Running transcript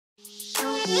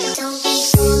Put it in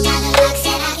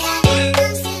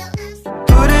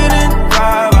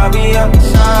 5, I'll be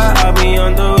outside, I'll be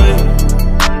on the way.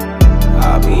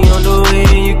 I'll be on the way,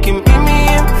 you can meet me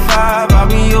in 5, I'll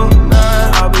be on 9,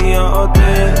 I'll be on all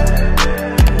day.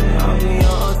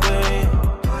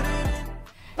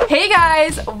 Hey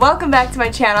guys, welcome back to my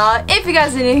channel. If you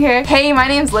guys are new here, hey, my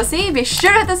name's Lyssy. Be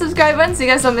sure to hit the subscribe button so you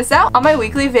guys don't miss out on my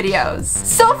weekly videos.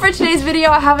 So for today's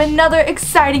video, I have another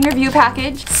exciting review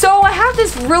package. So I have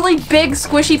this really big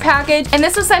squishy package, and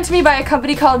this was sent to me by a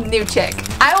company called Newchic.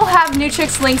 I will have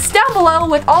Newchic's links down below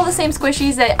with all the same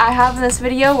squishies that I have in this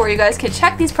video where you guys can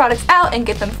check these products out and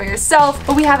get them for yourself.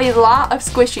 But we have a lot of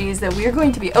squishies that we are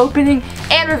going to be opening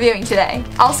and reviewing today.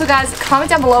 Also guys,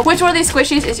 comment down below which one of these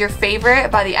squishies is your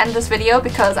favorite by the end of this video,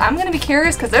 because I'm going to be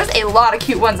curious because there's a lot of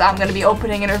cute ones I'm going to be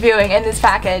opening and reviewing in this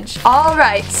package.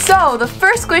 Alright, so the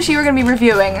first squishy we're going to be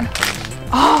reviewing.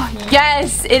 Oh,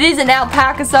 yes, it is an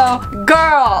alpaca, so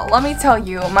girl, let me tell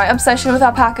you, my obsession with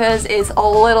alpacas is a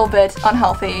little bit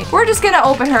unhealthy. We're just gonna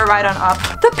open her right on up.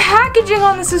 The packaging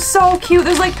on this is so cute.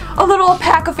 There's like a little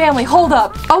alpaca family. Hold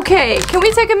up. Okay, can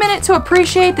we take a minute to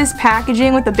appreciate this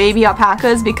packaging with the baby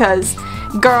alpacas, because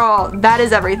girl, that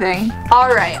is everything.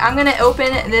 Alright, I'm gonna open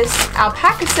this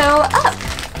alpaca cell up.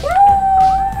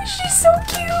 Ooh, she's so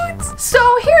cute. So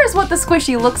here's what the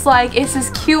squishy looks like. It's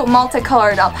this cute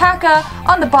multicolored alpaca.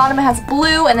 On the bottom it has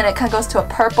blue, and then it kind of goes to a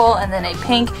purple and then a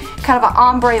pink, kind of an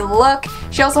ombre look.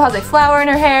 She also has a flower in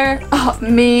her hair. Oh,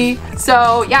 me.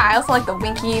 So yeah, I also like the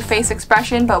winky face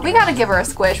expression, but we gotta give her a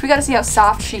squish. We gotta see how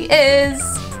soft she is.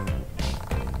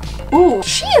 Ooh,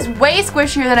 she is way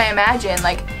squishier than I imagined.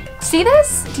 Like, see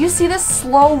this? Do you see this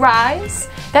slow rise?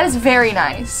 That is very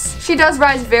nice. She does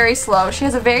rise very slow. She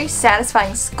has a very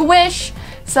satisfying squish.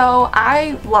 So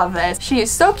I love this. She is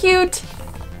so cute.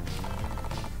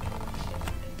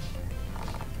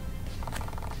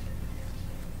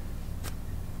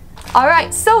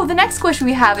 Alright, so the next squish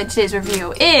we have in today's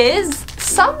review is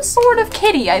some sort of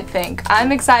kitty, I think.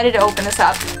 I'm excited to open this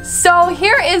up. So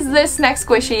here is this next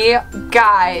squishy.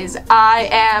 Guys, I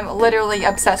am literally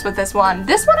obsessed with this one.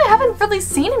 This one I haven't really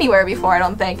seen anywhere before, I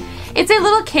don't think. It's a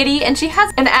little kitty, and she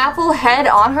has an apple head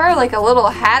on her, like a little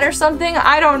hat or something.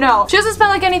 I don't know. She doesn't smell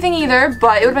like anything either,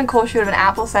 but it would have been cool if she would have been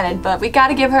apple scented, but we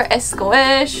gotta give her a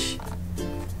squish.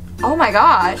 Oh my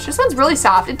gosh, this one's really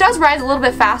soft. It does rise a little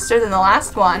bit faster than the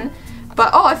last one.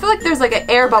 But oh, I feel like there's like an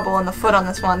air bubble in the foot on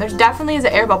this one. There's definitely is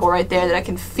an air bubble right there that I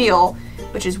can feel,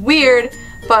 which is weird,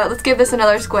 but let's give this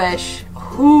another squish.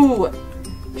 Ooh,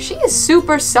 she is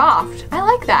super soft. I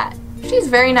like that. She's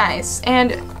very nice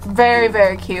and very,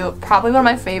 very cute. Probably one of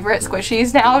my favorite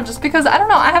squishies now, just because, I don't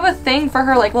know, I have a thing for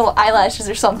her like little eyelashes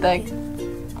or something.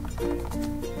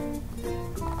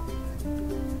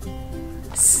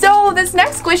 So this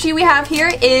next squishy we have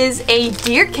here is a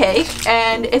deer cake,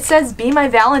 and it says "Be my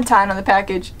Valentine" on the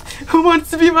package. Who wants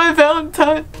to be my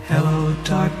Valentine? Hello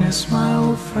darkness, my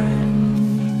old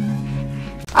friend.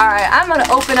 Alright, I'm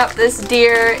gonna open up this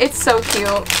deer. It's so cute.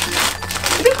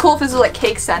 It'd be cool if this was like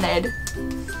cake scented.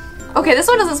 Okay, this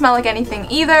one doesn't smell like anything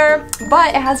either,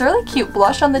 but it has a really cute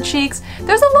blush on the cheeks.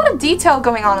 There's a lot of detail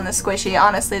going on in this squishy,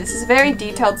 honestly. This is a very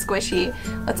detailed squishy.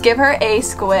 Let's give her a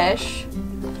squish.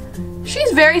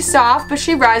 She's very soft, but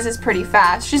she rises pretty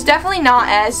fast. She's definitely not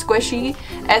as squishy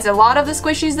as a lot of the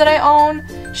squishies that I own.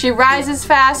 She rises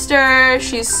faster,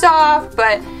 she's soft,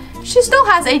 but she still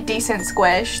has a decent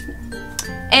squish.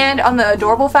 And on the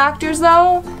adorable factors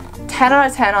though, 10 out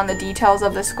of 10 on the details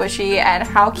of the squishy and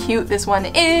how cute this one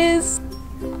is.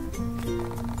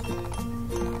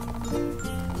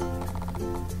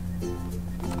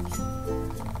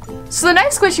 So the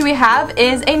next squishy we have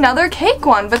is another cake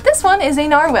one, but this one is a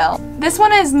narwhal. This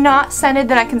one is not scented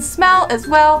that I can smell as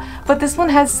well, but this one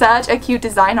has such a cute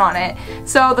design on it.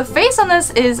 So the face on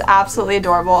this is absolutely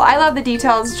adorable. I love the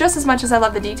details just as much as I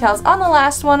love the details on the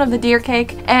last one of the deer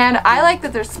cake, and I like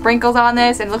that there's sprinkles on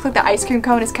this, and it looks like the ice cream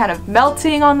cone is kind of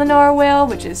melting on the narwhal,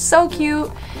 which is so cute.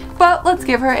 But let's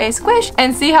give her a squish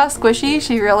and see how squishy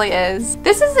she really is.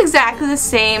 This is exactly the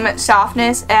same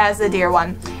softness as the deer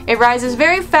one. It rises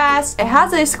very fast, it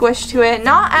has a squish to it,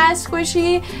 not as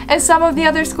squishy as some of the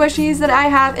other squishies that I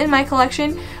have in my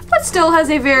collection, but still has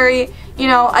a very, you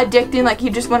know, addicting, like you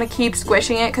just want to keep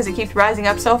squishing it because it keeps rising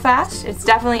up so fast. It's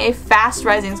definitely a fast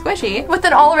rising squishy with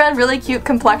an all around really cute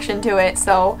complexion to it,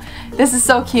 so this is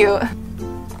so cute.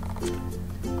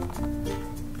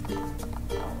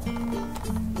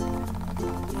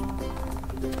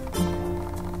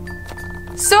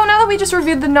 So now that we just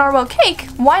reviewed the Narwhal cake,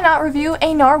 why not review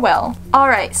a Narwhal?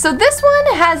 Alright, so this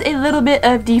one has a little bit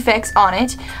of defects on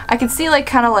it. I can see like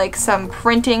kind of like some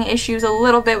printing issues a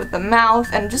little bit with the mouth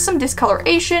and just some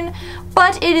discoloration,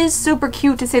 but it is super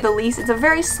cute to say the least. It's a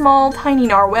very small, tiny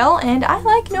Narwhal, and I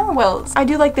like Narwhals. I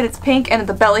do like that it's pink and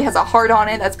the belly has a heart on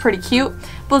it. That's pretty cute.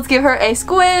 But let's give her a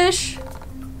squish.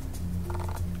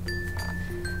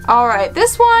 Alright,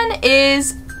 this one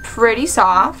is pretty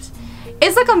soft.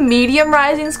 It's like a medium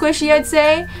rising squishy, I'd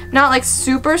say. Not like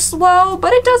super slow,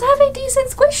 but it does have a decent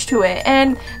squish to it.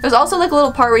 And there's also like a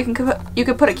little part where you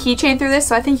could put a keychain through this,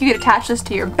 so I think you could attach this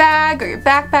to your bag or your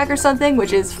backpack or something,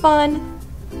 which is fun.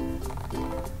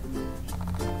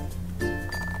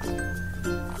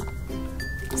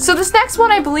 So this next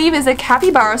one I believe is a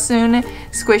capybara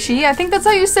squishy. I think that's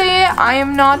how you say it. I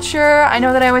am not sure. I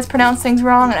know that I always pronounce things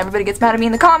wrong and everybody gets mad at me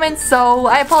in the comments, so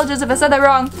I apologize if I said that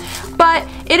wrong. But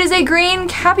it is a green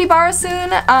capybara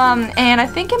and I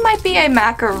think it might be a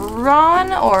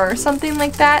macaron or something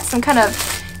like that. Some kind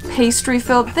of pastry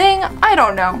filled thing. I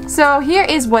don't know. So here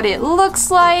is what it looks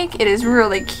like. It is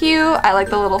really cute. I like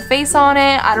the little face on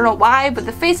it. I don't know why, but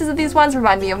the faces of these ones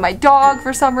remind me of my dog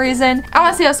for some reason. I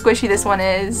want to see how squishy this one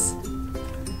is.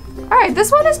 Alright,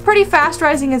 this one is pretty fast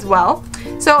rising as well.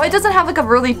 So it doesn't have like a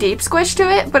really deep squish to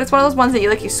it, but it's one of those ones that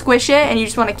you squish it and you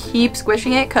just want to keep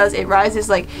squishing it because it rises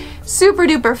like super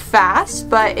duper fast,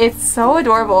 but it's so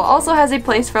adorable. Also has a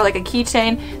place for like a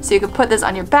keychain, so you could put this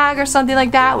on your bag or something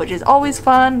like that, which is always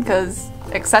fun because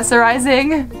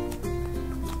accessorizing.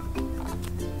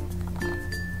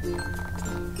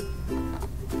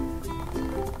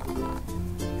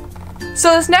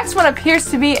 So this next one appears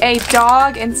to be a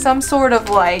dog in some sort of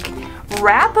like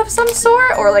wrap of some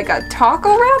sort, or like a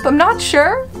taco wrap, I'm not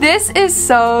sure. This is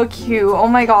so cute, oh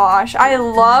my gosh. I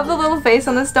love the little face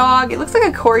on this dog. It looks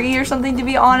like a corgi or something, to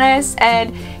be honest,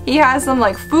 and he has some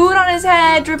like food on his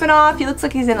head dripping off. He looks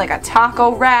like he's in like a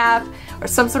taco wrap or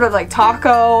some sort of like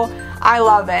taco. I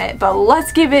love it, but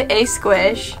let's give it a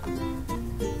squish.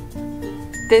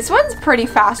 This one's pretty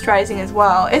fast rising as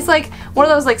well. It's like one of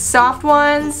those like soft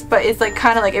ones, but it's like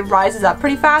kind of like it rises up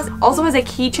pretty fast. Also has a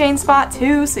keychain spot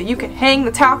too, so you can hang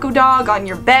the taco dog on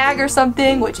your bag or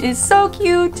something, which is so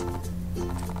cute.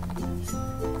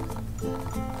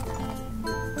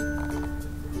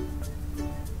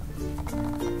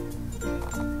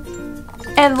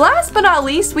 And last but not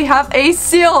least, we have a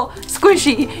seal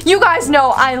squishy. You guys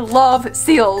know I love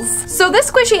seals. So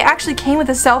this squishy actually came with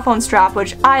a cell phone strap,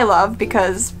 which I love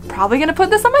because probably gonna put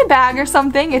this on my bag or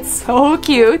something. It's so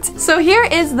cute. So here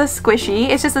is the squishy.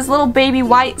 It's just this little baby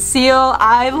white seal.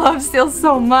 I love seals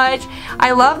so much.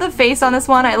 I love the face on this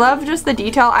one. I love just the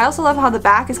detail. I also love how the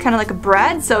back is kind of like a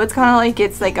bread, so it's kind of like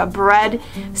it's like a bread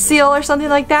seal or something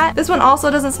like that. This one also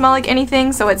doesn't smell like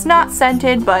anything, so it's not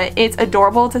scented, but it's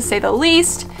adorable to say the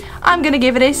least. I'm gonna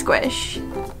give it a squish.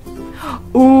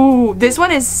 Ooh, this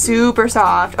one is super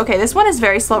soft. Okay, this one is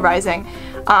very slow rising.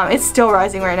 It's still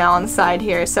rising right now on the side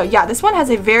here. So yeah, this one has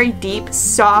a very deep,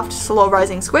 soft, slow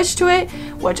rising squish to it,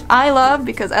 which I love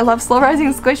because I love slow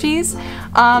rising squishies.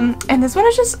 And this one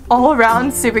is just all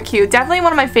around super cute. Definitely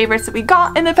one of my favorites that we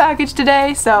got in the package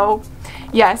today. So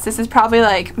yes, this is probably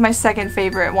like my second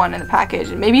favorite one in the package.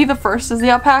 And maybe the first is the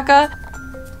alpaca.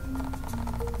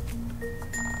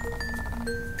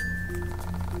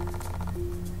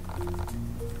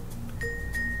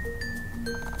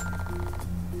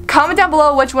 Comment down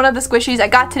below which one of the squishies I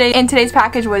got today in today's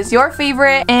package was your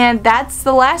favorite, and that's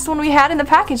the last one we had in the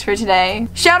package for today.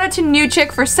 Shout out to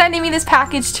Newchic for sending me this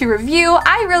package to review.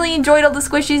 I really enjoyed all the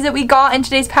squishies that we got in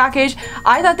today's package.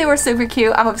 I thought they were super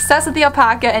cute. I'm obsessed with the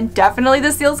alpaca and definitely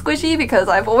the seal squishy because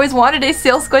I've always wanted a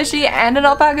seal squishy and an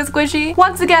alpaca squishy.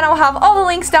 Once again, I'll have all the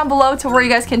links down below to where you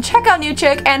guys can check out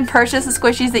Newchic and purchase the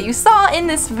squishies that you saw in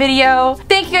this video.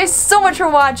 Thank you guys so much for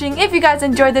watching. If you guys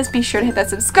enjoyed this, be sure to hit that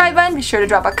subscribe button. Be sure to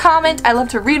drop a comment. I love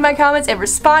to read my comments and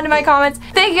respond to my comments.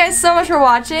 Thank you guys so much for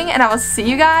watching, and I will see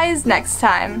you guys next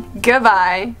time.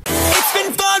 Goodbye. It's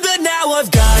been fun, but now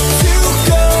I've got